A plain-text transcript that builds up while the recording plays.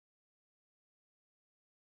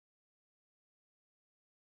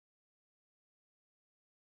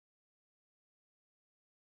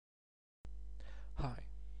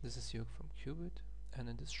this is Jörg from Qubit, and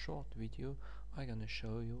in this short video I'm gonna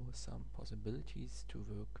show you some possibilities to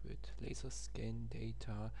work with laser scan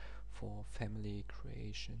data for family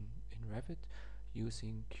creation in Revit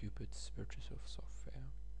using Qubit's VirtuSurv software.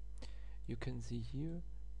 You can see here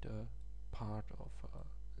the part of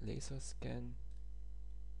a laser scan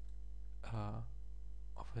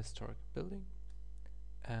of a historic building,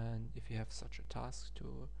 and if you have such a task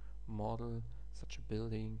to model such a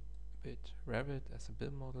building with Revit as a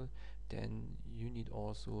build model, then you need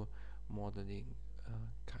also modeling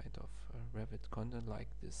kind of Revit content like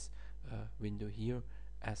this window here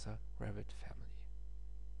as a Revit family.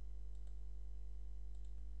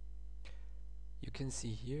 You can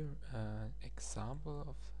see here an example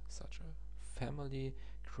of such a family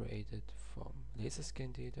created from laser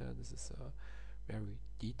scan data. This is a very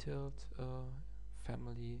detailed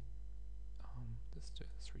family. This is the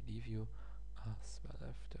 3D view as well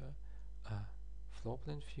as the floor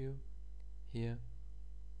plan view here,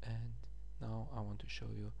 and now I want to show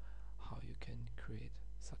you how you can create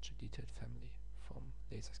such a detailed family from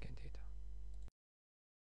laser scan data.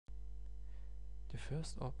 The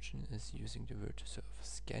first option is using the VirtuSurv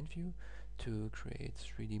scan view to create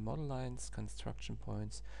 3D model lines, construction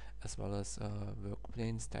points, as well as work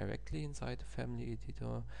planes directly inside the Family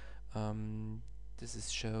Editor. This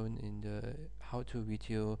is shown in the how-to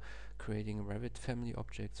video creating Revit family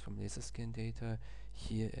objects from laser scan data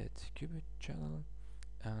here at Qubit channel.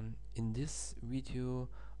 And in this video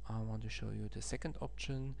I want to show you the second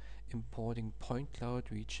option, importing point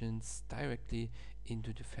cloud regions directly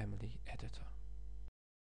into the Family Editor.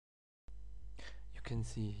 You can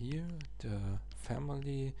see here the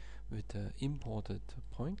family with the imported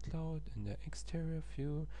point cloud in the exterior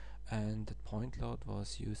view, and that point cloud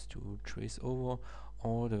was used to trace over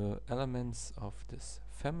all the elements of this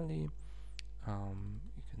family.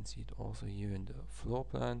 You can see it also here in the floor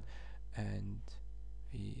plan, and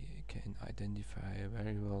we can identify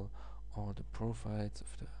very well all the profiles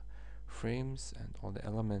of the frames and all the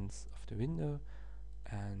elements of the window.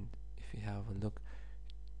 And if we have a look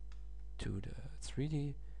to the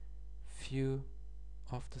 3D view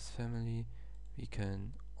of this family, we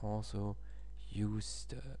can also use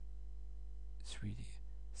the 3D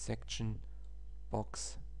section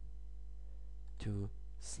box to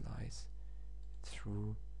slice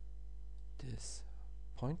through this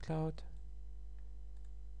point cloud,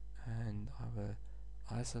 and I will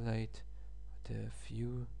isolate the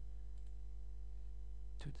view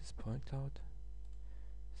to this point cloud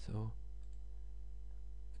so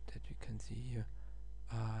that you can see here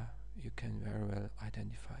you can very well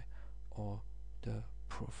identify all the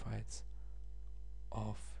profiles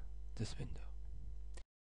of this window.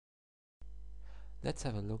 Let's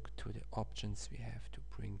have a look to the options we have to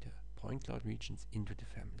bring the point cloud regions into the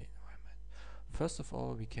family environment. First of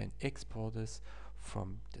all, we can export this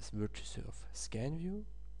from this VirtuSurv scan view.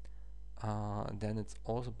 Then it's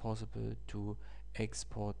also possible to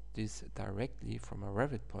export this directly from a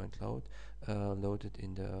Revit point cloud loaded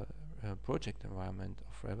in the project environment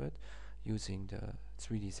of Revit using the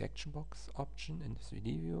 3D section box option in the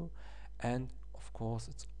 3D view. And of course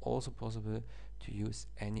it's also possible to use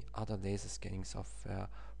any other laser scanning software,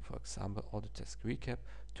 for example Autodesk Recap,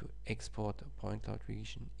 to export a point cloud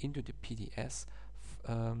region into the PDS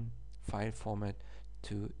file format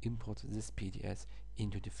to import this PDS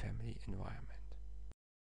into the family environment.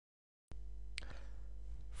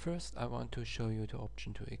 First, I want to show you the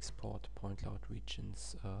option to export point cloud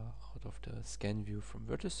regions out of the scan view from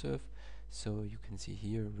VirtuSurv. So you can see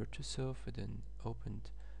here VirtuSurv with an opened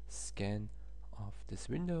scan of this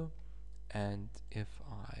window, and if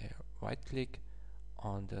I right click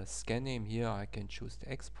on the scan name here, I can choose the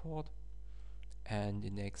export, and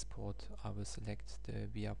in the export I will select the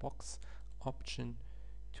via box option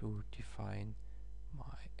to define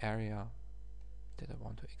my area that I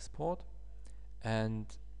want to export. And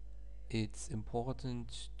it's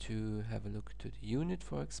important to have a look to the unit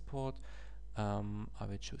for export. I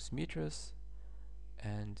will choose meters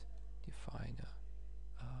and define a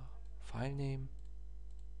file name,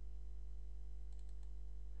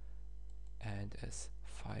 and as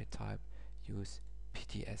file type use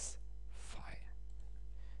PDS file.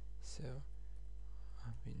 So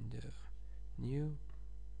window new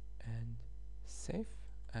and save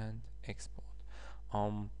and export.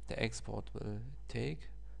 The export will take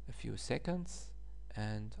a few seconds,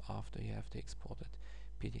 and after you have the exported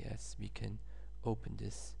PDS, we can open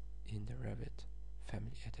this in the Revit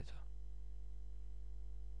Family Editor.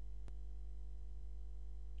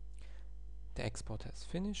 The export has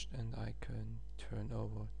finished and I can turn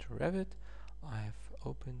over to Revit. I have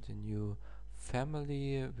opened a new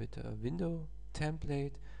family with a window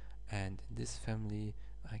template, and in this family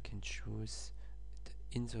I can choose the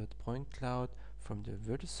insert point cloud from the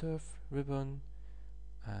VirtuSurv ribbon,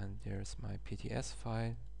 and there's my PTS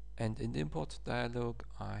file. And in the import dialog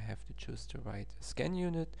I have to choose the right scan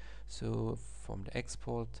unit. So from the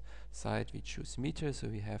export side we choose meter, so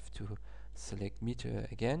we have to select meter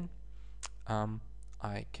again.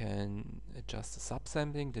 I can adjust the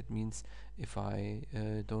subsampling. That means if I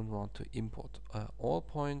don't want to import all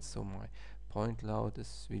points, so my point cloud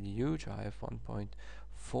is really huge, I have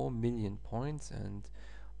 1.4 million points, and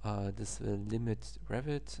this will limit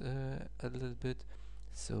Revit a little bit,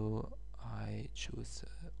 so I choose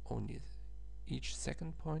only each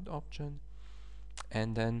second point option.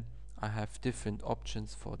 And then I have different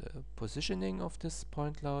options for the positioning of this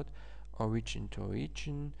point cloud. Origin to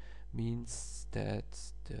origin means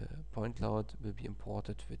that the point cloud will be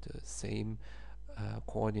imported with the same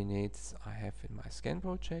coordinates I have in my scan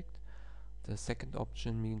project. The second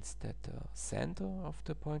option means that the center of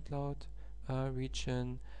the point cloud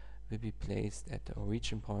region will be placed at the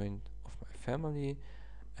origin point of my family.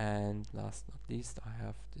 And last not least, I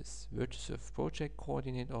have this VirtuSurv project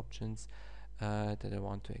coordinate options that I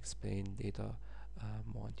want to explain later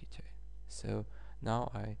more in detail. So now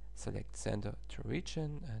I select center to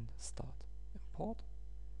region and start import.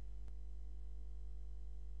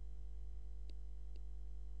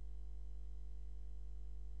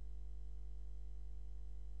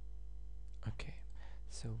 Okay,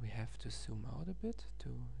 so we have to zoom out a bit to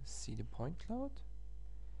see the point cloud.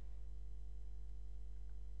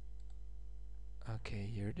 Okay,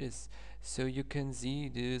 here it is. So you can see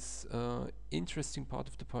this interesting part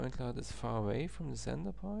of the point cloud is far away from the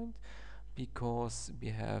center point, because we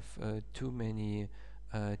have too many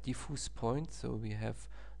diffuse points. So we have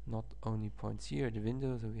not only points here at the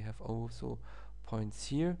window, so we have also points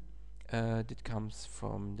here that comes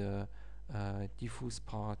from the diffuse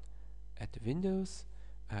part at the windows,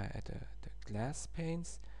 at the glass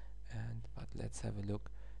panes. But let's have a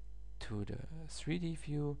look to the 3D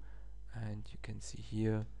view, and you can see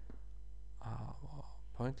here our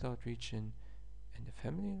point cloud region in the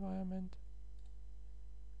family environment.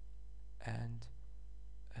 And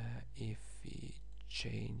if we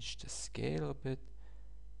change the scale a bit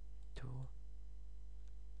to,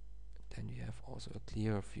 then we have also a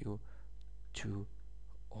clearer view to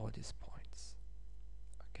all these points.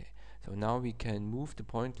 Okay, so now we can move the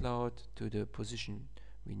point cloud to the position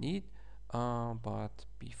we need, but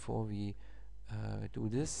before we do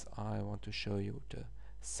this, I want to show you the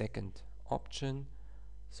second option.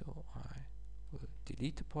 So I will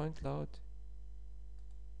delete the point cloud.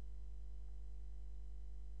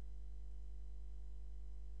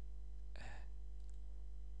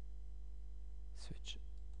 Switch.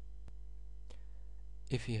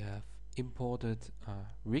 If you have imported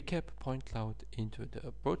a recap point cloud into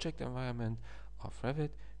the project environment of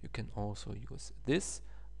Revit, you can also use this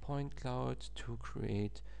point cloud to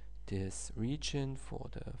create this region for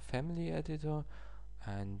the family editor.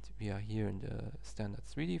 And we are here in the standard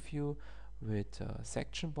 3D view with a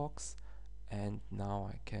section box, and now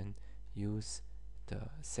I can use the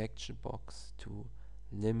section box to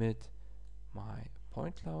limit my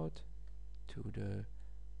point cloud to the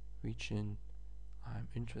region I'm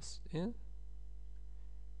interested in.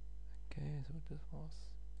 Okay, so this was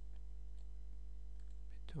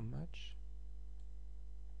a bit too much.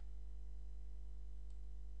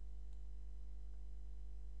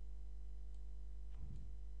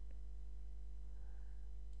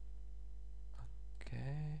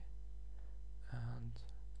 Okay, and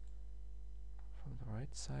from the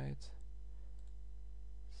right side,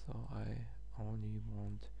 so I only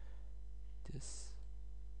want this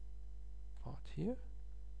part here.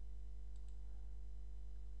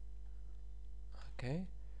 Okay,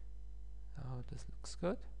 now this looks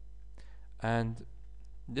good. And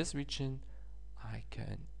this region I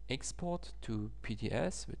can export to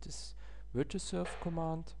PTS with this VirtuSurv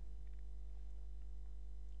command.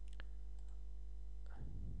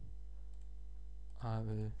 I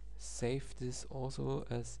will save this also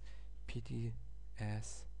as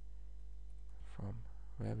PTS from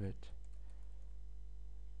Revit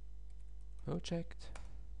project.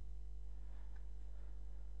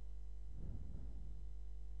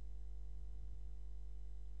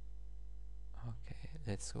 Okay,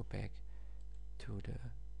 let's go back to the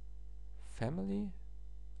family.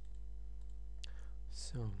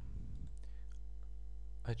 So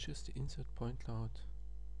I choose the insert point cloud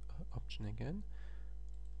option again,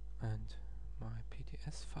 and my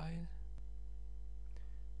PTS file,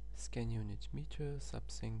 scan unit meter,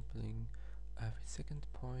 subsampling every second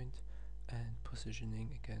point, and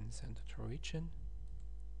positioning again center to region.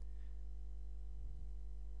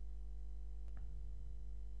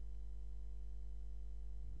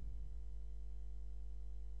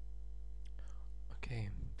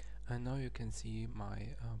 And now you can see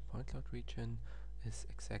my point cloud region is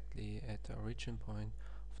exactly at the origin point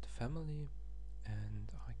of the family, and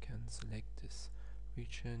I can select this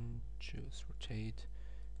region, choose rotate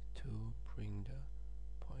to bring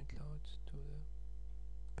the point cloud to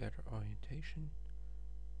the better orientation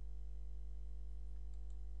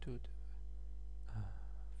to the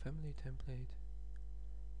family template.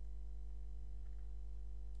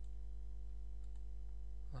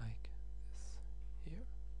 Like this here.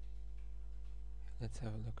 Let's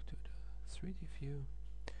have a look to the 3D view,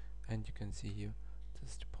 and you can see here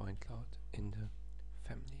this is the point cloud in the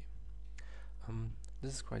family.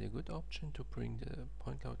 This is quite a good option to bring the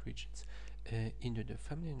point cloud regions into the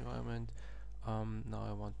family environment. Now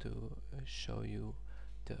I want to show you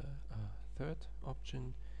the third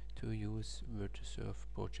option, to use VirtuSurv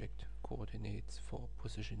project coordinates for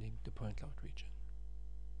positioning the point cloud region.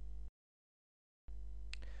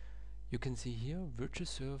 You can see here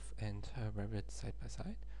VirtuSurv and Revit side by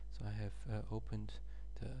side. So I have opened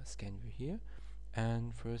the scan view here,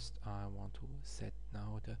 and first I want to set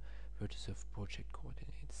now the VirtuSurv project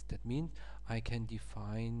coordinates. That means I can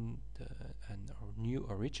define a new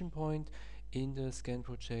origin point in the scan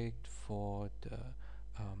project for the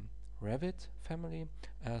Revit family,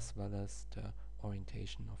 as well as the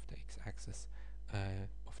orientation of the x-axis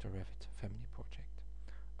of the Revit family project.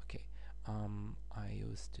 Okay, I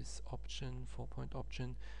use this option, 4-point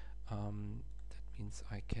option. That means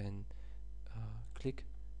I can click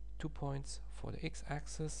 2 points for the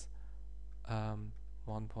x-axis, 1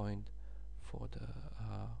 point for the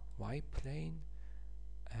y-plane,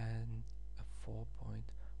 and a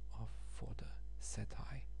 4-point for the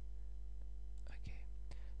z-high. Okay,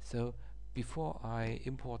 so before I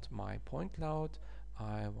import my point cloud,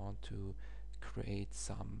 I want to create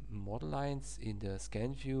some model lines in the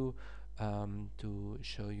scan view to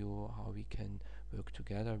show you how we can work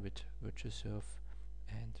together with VirtuSurv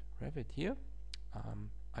and Revit here.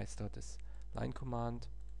 I start this line command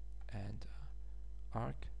and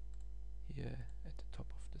arc here at the top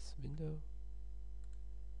of this window.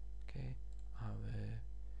 Okay, I will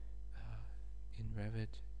in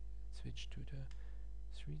Revit switch to the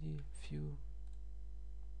 3D view.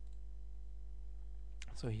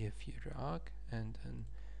 So here the arc, and then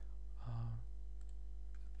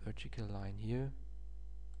vertical line here,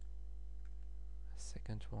 a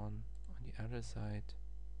second one on the other side,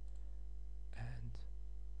 and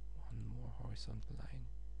one more horizontal line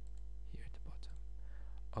here at the bottom.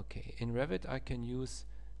 Okay, in Revit I can use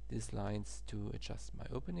these lines to adjust my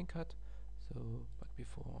opening cut. So, but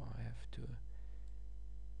before I have to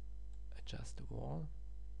adjust the wall,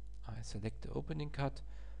 I select the opening cut,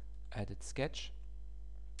 edit sketch,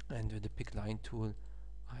 and with the pick line tool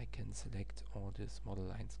I can select all these model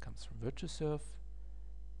lines. Comes from VirtuSurv.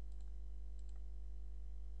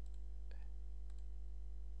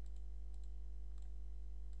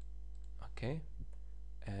 Okay,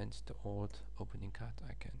 and the old opening cut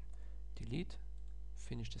I can delete,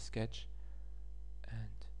 finish the sketch,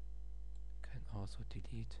 and can also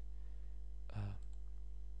delete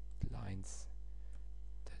lines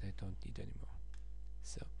that I don't need anymore.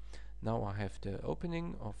 So now I have the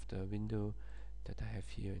opening of the window that I have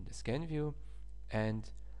here in the scan view, and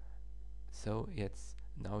so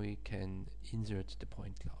now we can insert the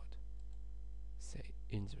point cloud. Say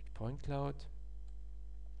insert point cloud.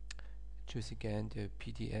 Choose again the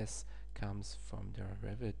PDS comes from the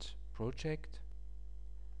Revit project,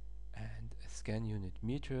 and a scan unit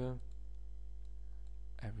meter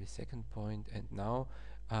every second point, and now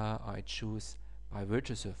I choose by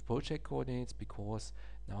VirtuSurv project coordinates, because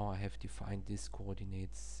now I have defined these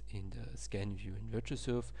coordinates in the scan view in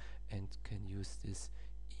VirtuSurv and can use this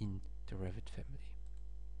in the Revit family.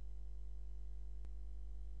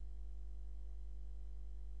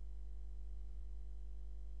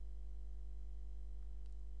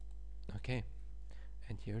 Okay,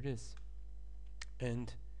 and here it is.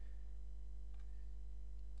 And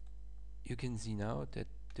you can see now that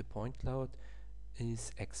the point cloud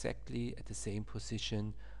is exactly at the same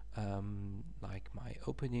position like my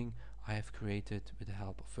opening I have created with the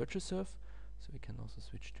help of VirtuSurv. So we can also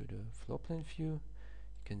switch to the floor plan view.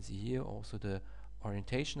 You can see here also the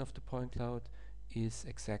orientation of the point cloud is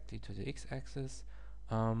exactly to the x-axis.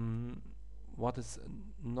 What is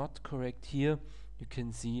not correct here, you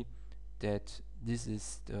can see that this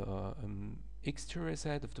is the exterior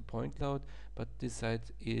side of the point cloud, but this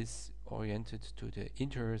side is oriented to the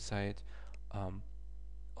interior side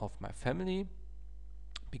of my family,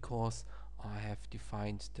 because I have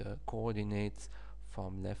defined the coordinates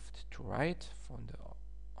from left to right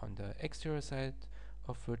on the exterior side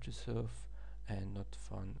of VirtuSurv, and not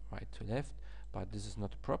from right to left, but this is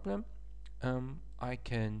not a problem. I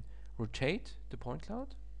can rotate the point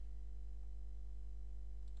cloud.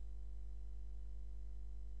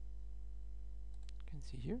 You can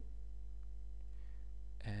see here.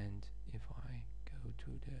 And if I go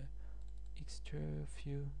to the exterior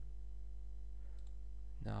view,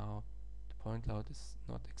 now the point cloud is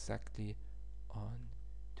not exactly on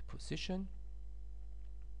the position,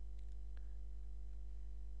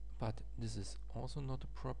 but this is also not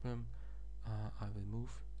a problem. I will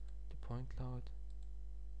move the point cloud.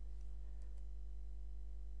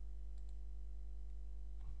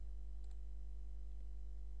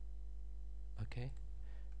 Okay,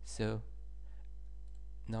 so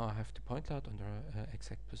now I have the point cloud on the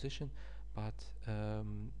exact position, but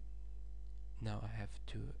now I have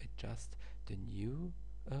to adjust the new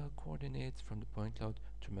coordinates from the point cloud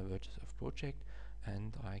to my VirtuSurv project,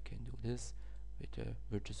 and I can do this with the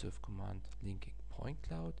VirtuSurv command linking point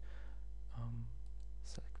cloud.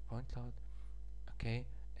 Select point cloud. Okay,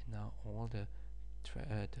 and now all the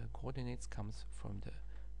coordinates comes from the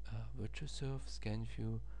VirtuSurv scan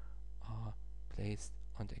view are placed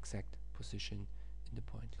on the exact position in the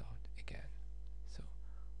point cloud again. So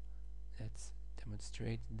let's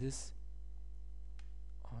demonstrate this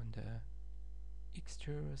on the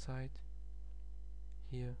exterior side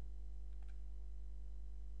here.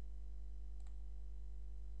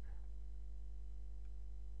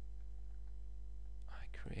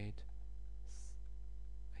 I create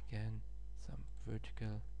again some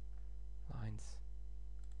vertical lines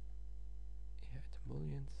here at the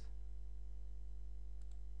mullions.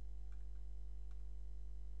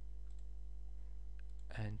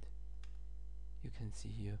 And you can see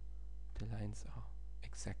here the lines are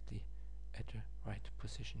exactly at the right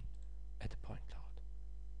position at the point cloud.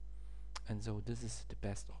 And so this is the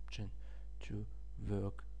best option to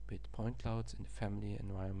work with point clouds in the family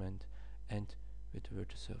environment and with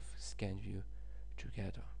VirtuSurv scan view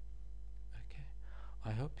together. Okay,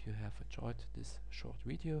 I hope you have enjoyed this short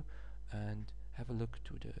video, and have a look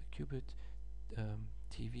to the Qubit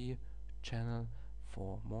TV channel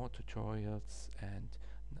for more tutorials and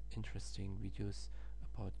interesting videos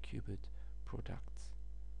about Qubit products.